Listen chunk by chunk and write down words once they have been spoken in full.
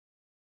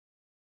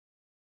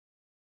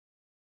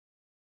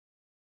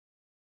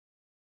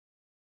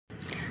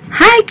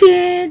Hi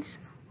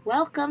kids!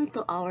 Welcome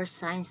to our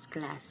science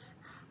class.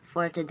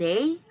 For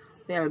today,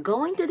 we are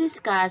going to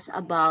discuss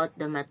about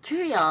the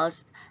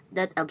materials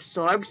that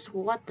absorbs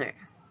water.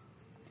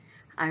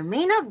 Our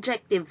main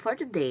objective for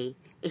today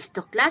is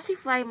to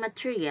classify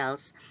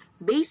materials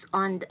based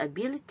on the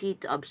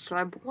ability to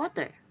absorb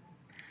water.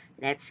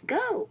 Let's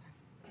go!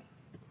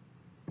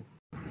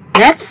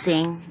 Let's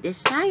sing the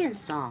science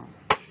song.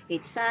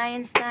 It's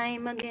science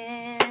time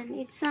again,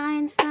 it's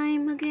science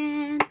time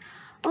again.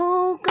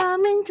 Oh,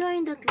 come and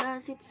join the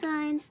class, it's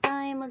science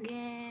time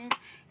again.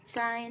 It's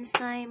science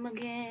time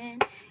again,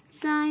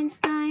 it's science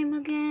time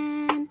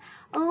again.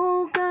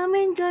 Oh, come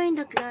and join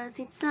the class,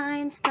 it's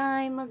science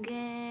time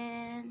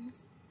again.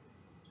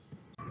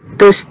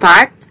 To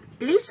start,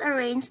 please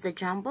arrange the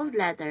jumbled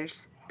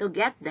letters to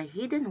get the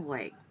hidden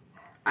word.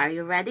 Are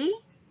you ready?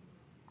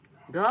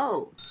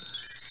 Go!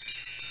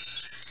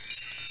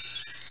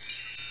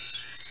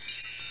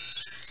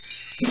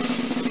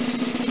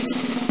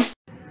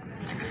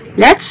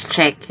 Let's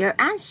check your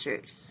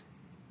answers.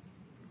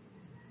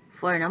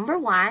 For number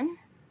 1,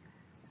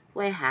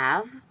 we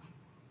have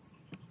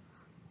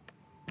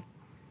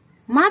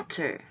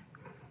matter.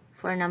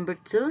 For number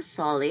 2,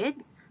 solid.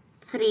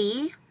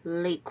 3,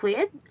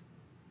 liquid.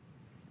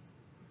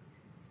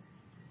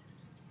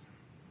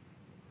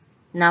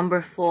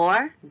 Number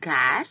 4,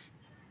 gas.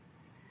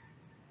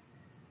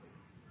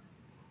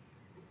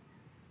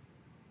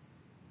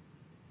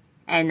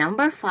 And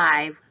number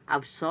 5,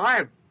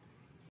 absorb.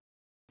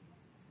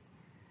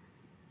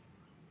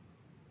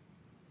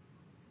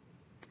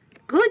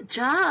 Good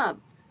job!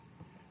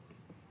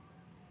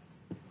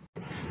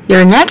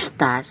 Your next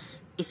task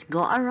is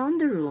go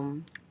around the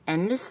room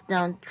and list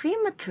down 3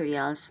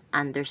 materials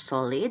under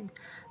solid,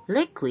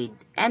 liquid,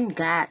 and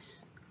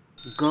gas.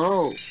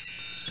 Go!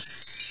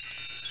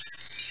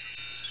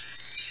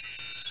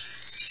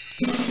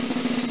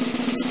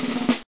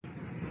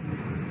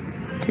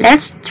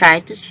 Let's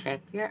try to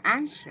check your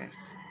answers.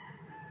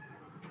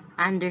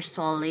 Under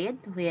solid,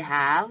 we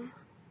have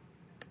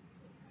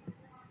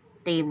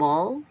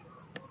table,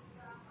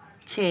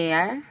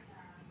 chair,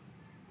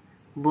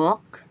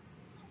 book.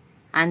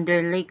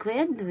 Under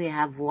liquid, we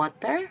have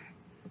water,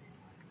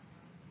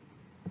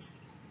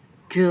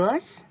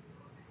 juice,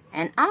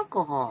 and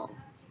alcohol.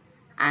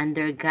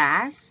 Under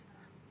gas,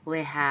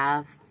 we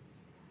have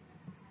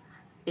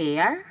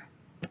air,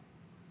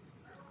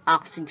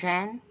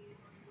 oxygen,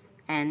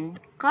 and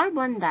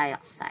carbon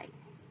dioxide.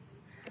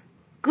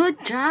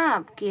 Good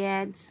job,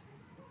 kids!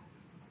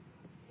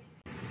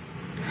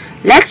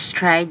 Let's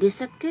try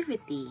this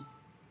activity.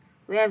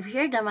 We have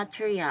here the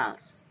materials: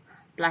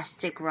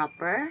 plastic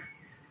wrapper,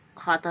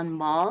 cotton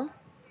ball,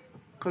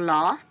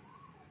 cloth,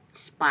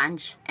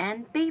 sponge,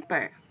 and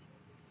paper.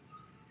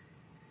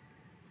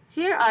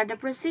 Here are the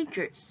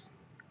procedures.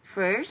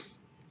 First,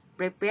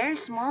 prepare a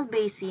small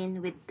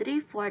basin with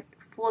 3/4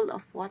 full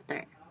of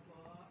water.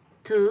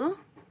 2.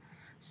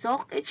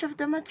 Soak each of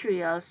the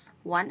materials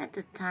one at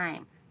a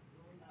time.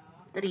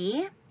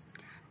 3.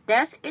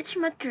 Test each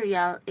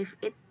material if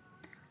it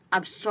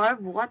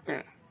absorbs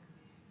water.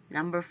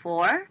 Number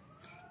 4.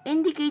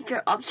 Indicate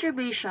your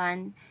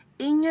observation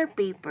in your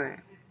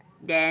paper.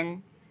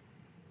 Then,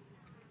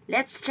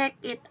 let's check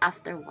it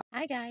afterward.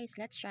 Hi guys,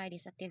 let's try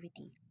this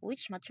activity.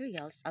 Which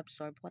materials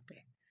absorb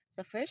water?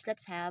 So first,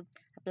 let's have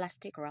a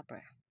plastic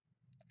wrapper.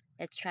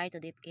 Let's try to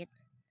dip it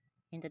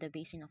into the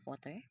basin of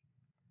water.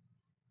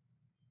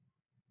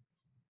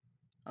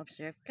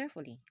 Observe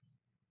carefully.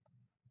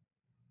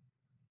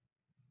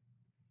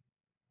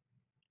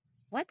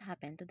 What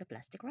happened to the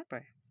plastic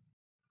wrapper?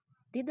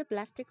 Did the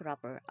plastic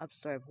wrapper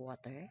absorb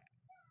water?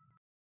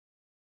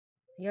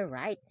 You're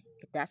right,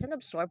 it doesn't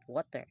absorb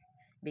water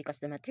because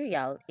the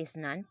material is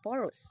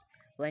non-porous.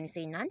 When you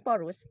say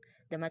non-porous,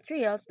 the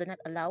materials do not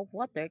allow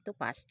water to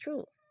pass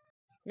through.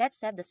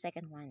 Let's have the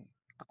second one,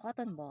 a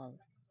cotton ball.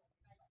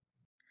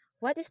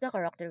 What is the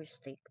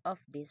characteristic of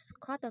this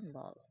cotton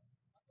ball?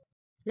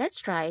 Let's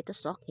try to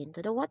soak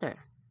into the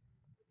water.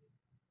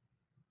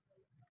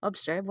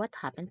 Observe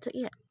what happened to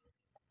it.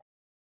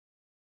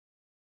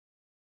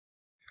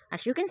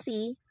 As you can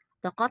see,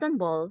 the cotton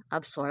ball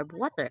absorbed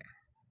water.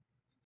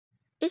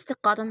 Is the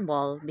cotton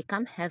ball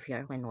become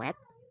heavier when wet?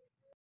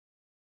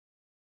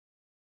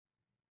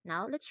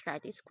 Now let's try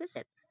to squeeze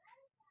it.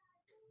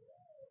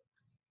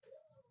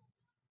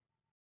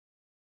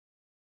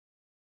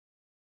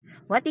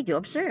 What did you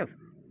observe?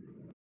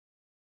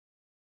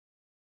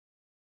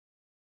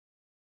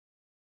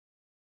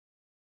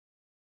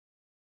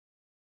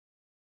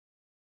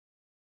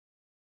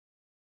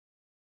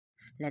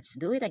 Let's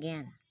do it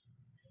again.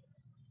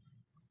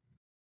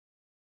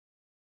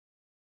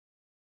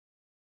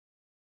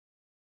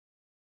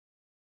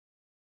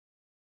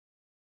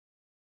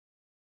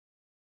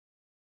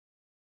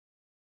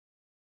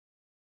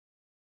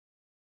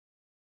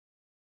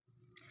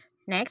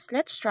 Next,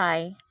 let's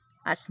try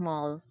a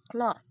small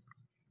cloth.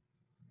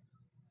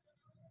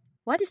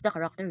 What is the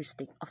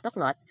characteristic of the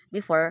cloth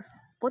before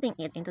putting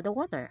it into the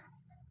water?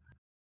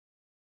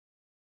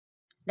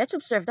 Let's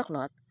observe the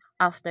cloth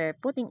after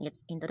putting it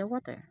into the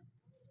water.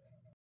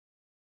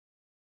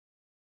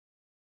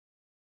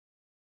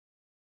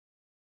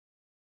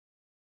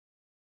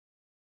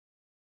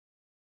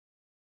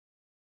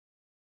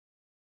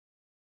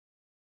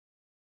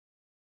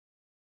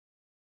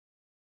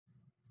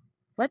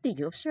 What did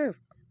you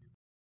observe?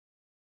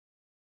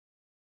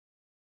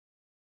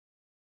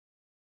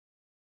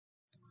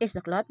 Is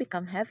the cloth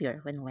become heavier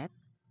when wet?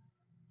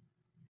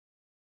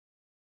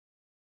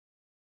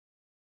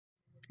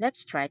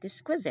 Let's try to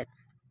squeeze it.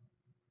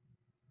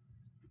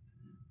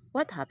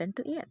 What happened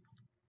to it?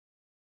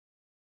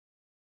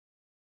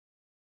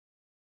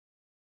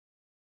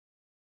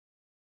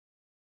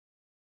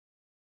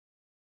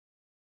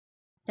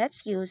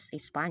 Let's use a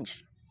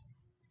sponge.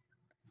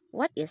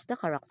 What is the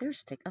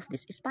characteristic of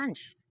this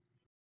sponge?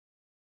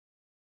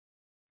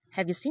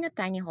 Have you seen a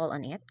tiny hole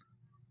on it?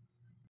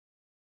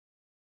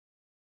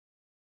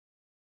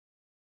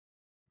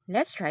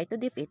 Let's try to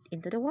dip it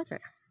into the water.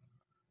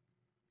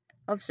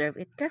 Observe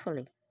it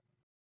carefully.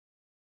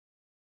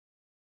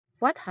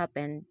 What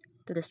happened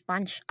to the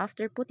sponge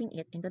after putting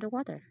it into the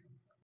water?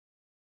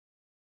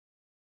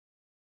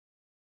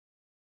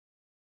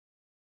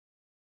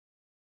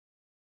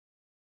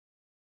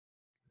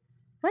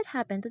 What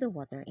happened to the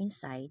water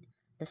inside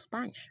the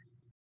sponge?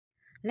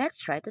 Let's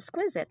try to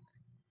squeeze it.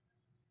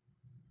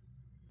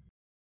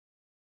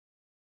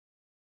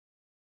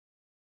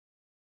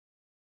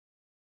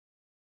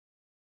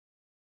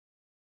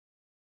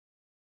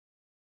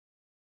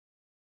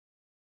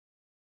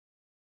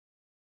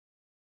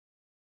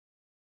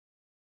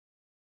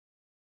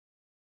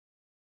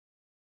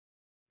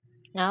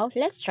 Now,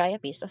 let's try a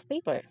piece of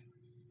paper.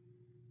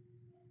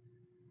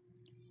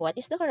 What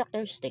is the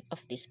characteristic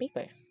of this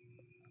paper?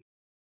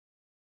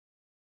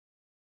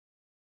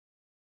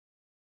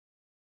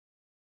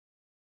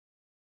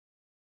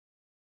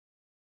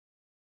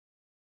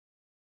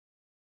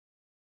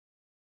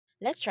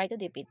 Let's try to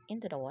dip it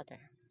into the water.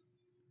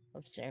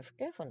 Observe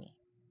carefully.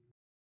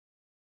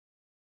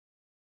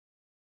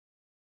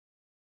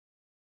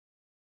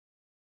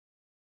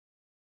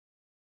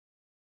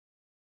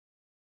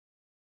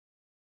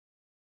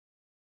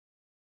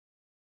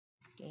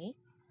 Okay,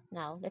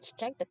 now let's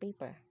check the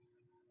paper.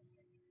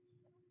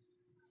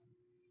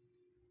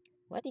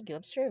 What did you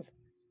observe?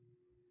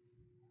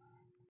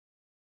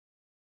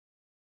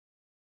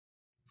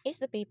 Is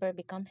the paper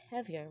become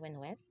heavier when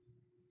wet?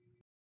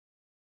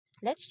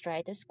 Let's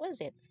try to squeeze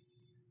it.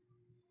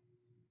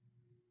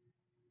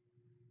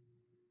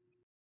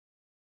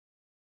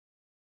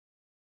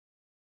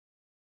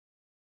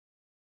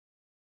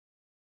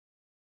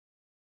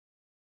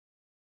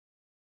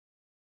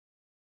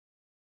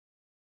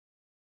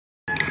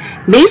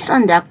 Based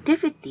on the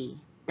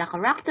activity, the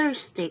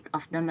characteristic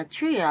of the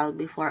material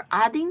before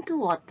adding to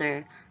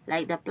water,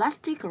 like the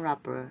plastic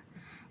wrapper,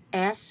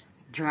 is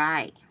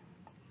dry.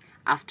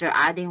 After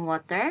adding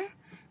water,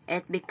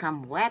 it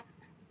becomes wet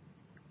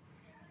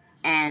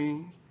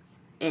and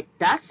it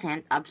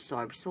doesn't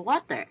absorb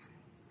water.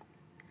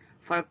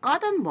 For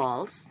cotton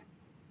balls,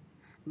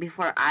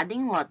 before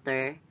adding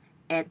water,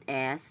 it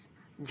is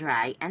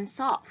dry and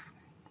soft.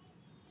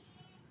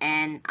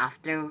 And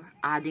after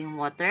adding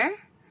water,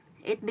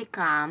 it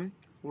becomes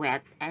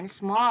wet and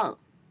small.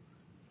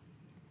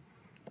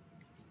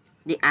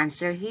 The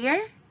answer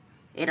here,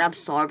 it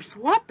absorbs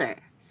water.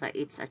 So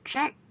it's a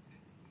check.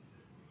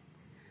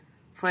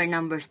 For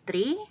number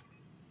 3,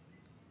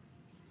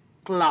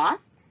 cloth,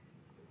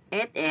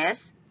 it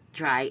is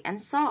dry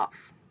and soft.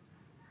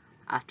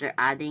 After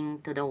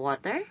adding to the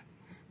water,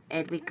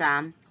 it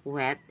becomes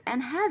wet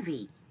and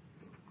heavy.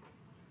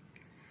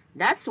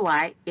 That's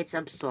why it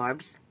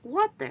absorbs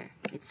water.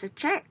 It's a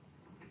check.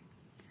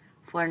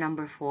 For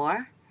number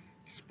 4,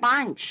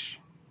 sponge.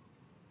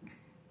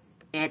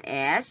 It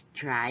is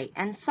dry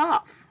and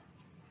soft.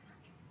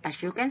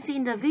 As you can see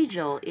in the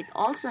video, it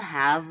also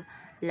have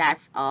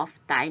lots of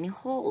tiny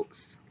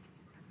holes.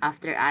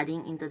 After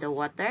adding into the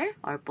water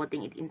or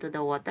putting it into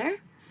the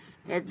water,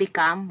 it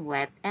becomes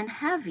wet and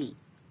heavy.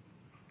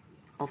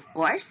 Of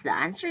course, the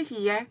answer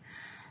here,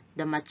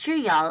 the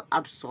material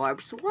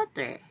absorbs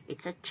water.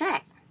 It's a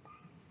check.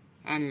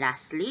 And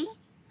lastly,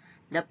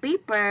 the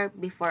paper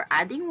before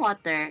adding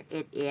water,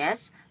 it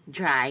is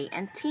dry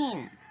and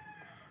thin.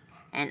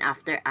 And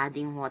after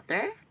adding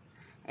water,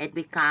 it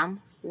becomes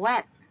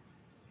wet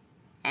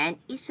and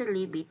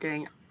easily be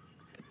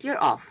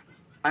tear off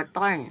or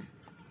torn.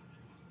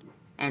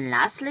 And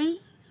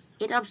lastly,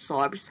 it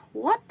absorbs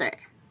water.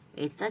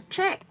 It's a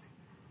check.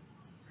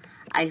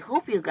 I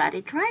hope you got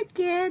it right,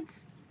 kids.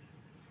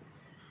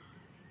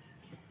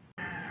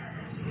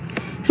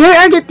 Here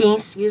are the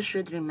things you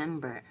should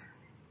remember.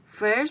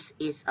 First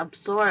is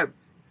absorb.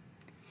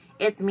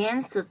 It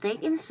means to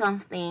take in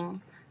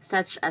something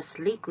such as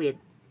liquid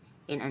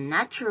in a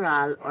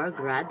natural or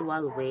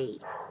gradual way.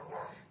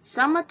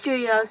 Some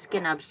materials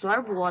can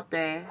absorb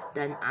water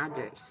than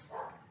others.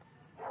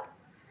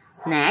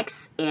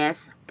 Next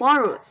is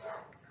porous.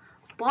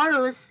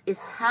 Porous is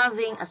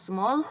having a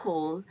small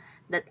hole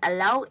that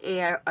allow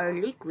air or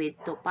liquid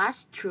to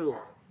pass through.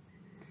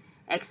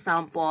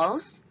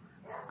 Examples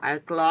are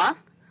cloth,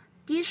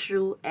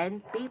 tissue,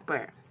 and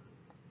paper.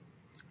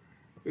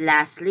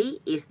 Lastly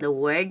is the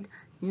word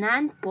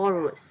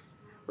non-porous.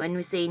 When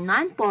we say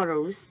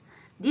non-porous,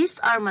 these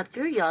are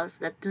materials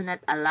that do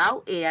not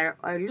allow air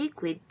or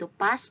liquid to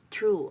pass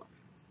through.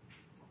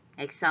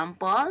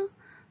 Example,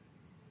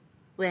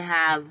 We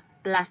have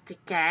plastic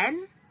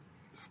can,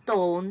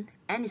 stone,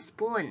 and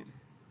spoon.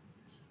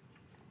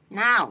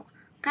 Now,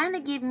 can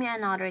you give me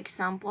another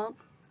example?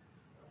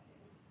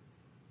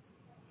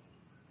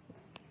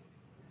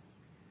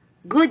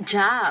 Good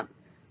job!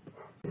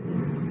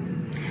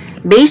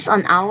 Based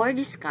on our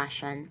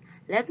discussion,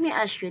 let me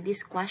ask you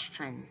this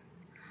question.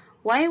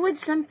 Why would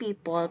some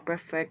people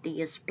prefer to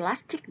use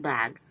plastic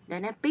bag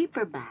than a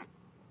paper bag?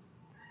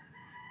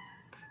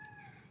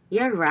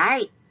 You're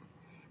right.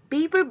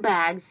 Paper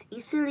bags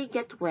easily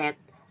get wet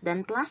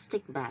than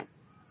plastic bag.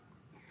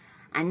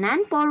 A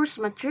non-porous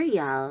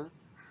material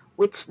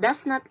which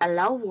does not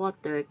allow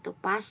water to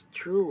pass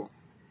through.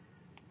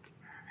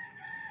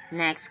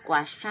 Next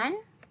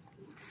question.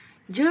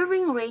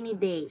 During rainy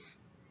days,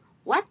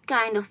 what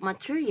kind of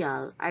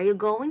material are you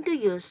going to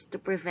use to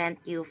prevent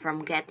you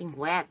from getting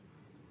wet?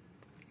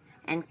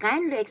 And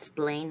kindly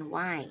explain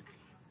why.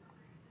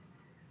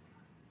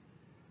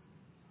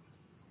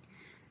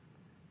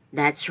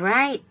 That's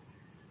right.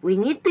 We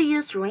need to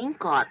use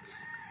raincoats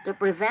to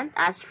prevent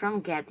us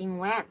from getting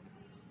wet.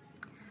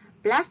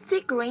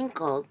 Plastic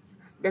raincoat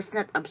does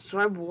not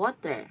absorb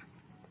water.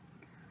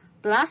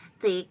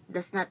 Plastic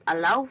does not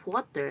allow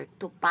water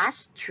to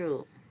pass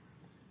through.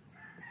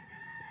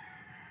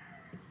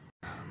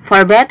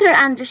 For better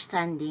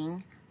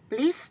understanding,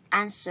 please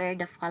answer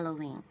the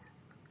following.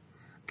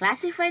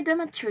 Classify the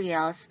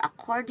materials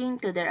according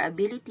to their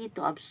ability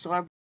to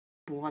absorb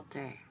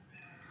water.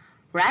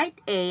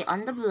 Write A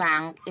on the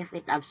blank if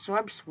it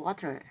absorbs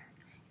water,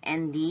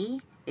 and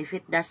D if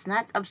it does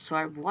not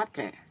absorb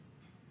water.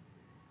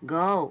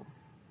 Go!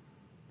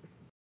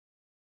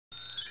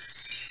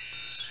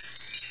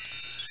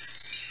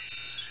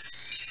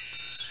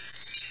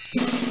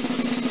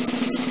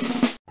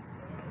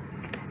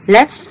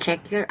 Let's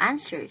check your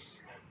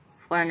answers.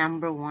 For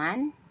number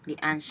 1, the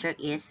answer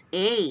is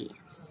A.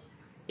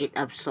 It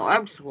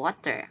absorbs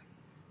water.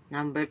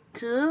 Number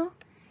 2,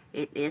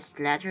 it is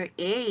letter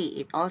A.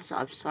 It also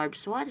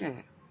absorbs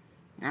water.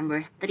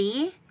 Number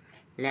 3,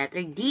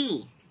 letter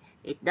D.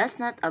 It does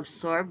not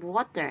absorb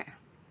water.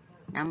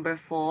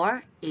 Number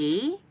 4,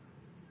 A.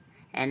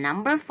 And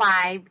number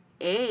 5,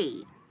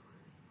 A.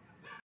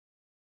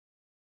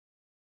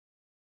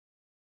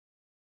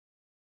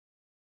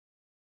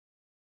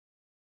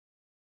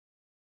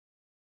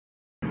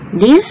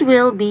 This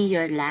will be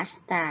your last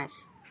task.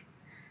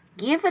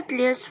 Give at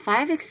least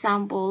 5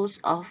 examples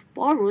of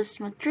porous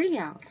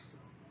materials.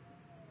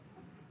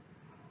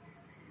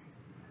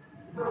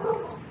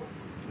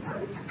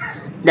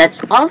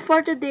 That's all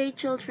for today,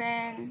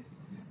 children.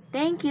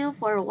 Thank you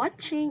for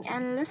watching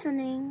and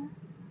listening.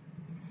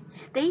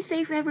 Stay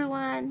safe,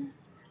 everyone.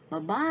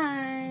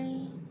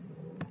 Bye-bye.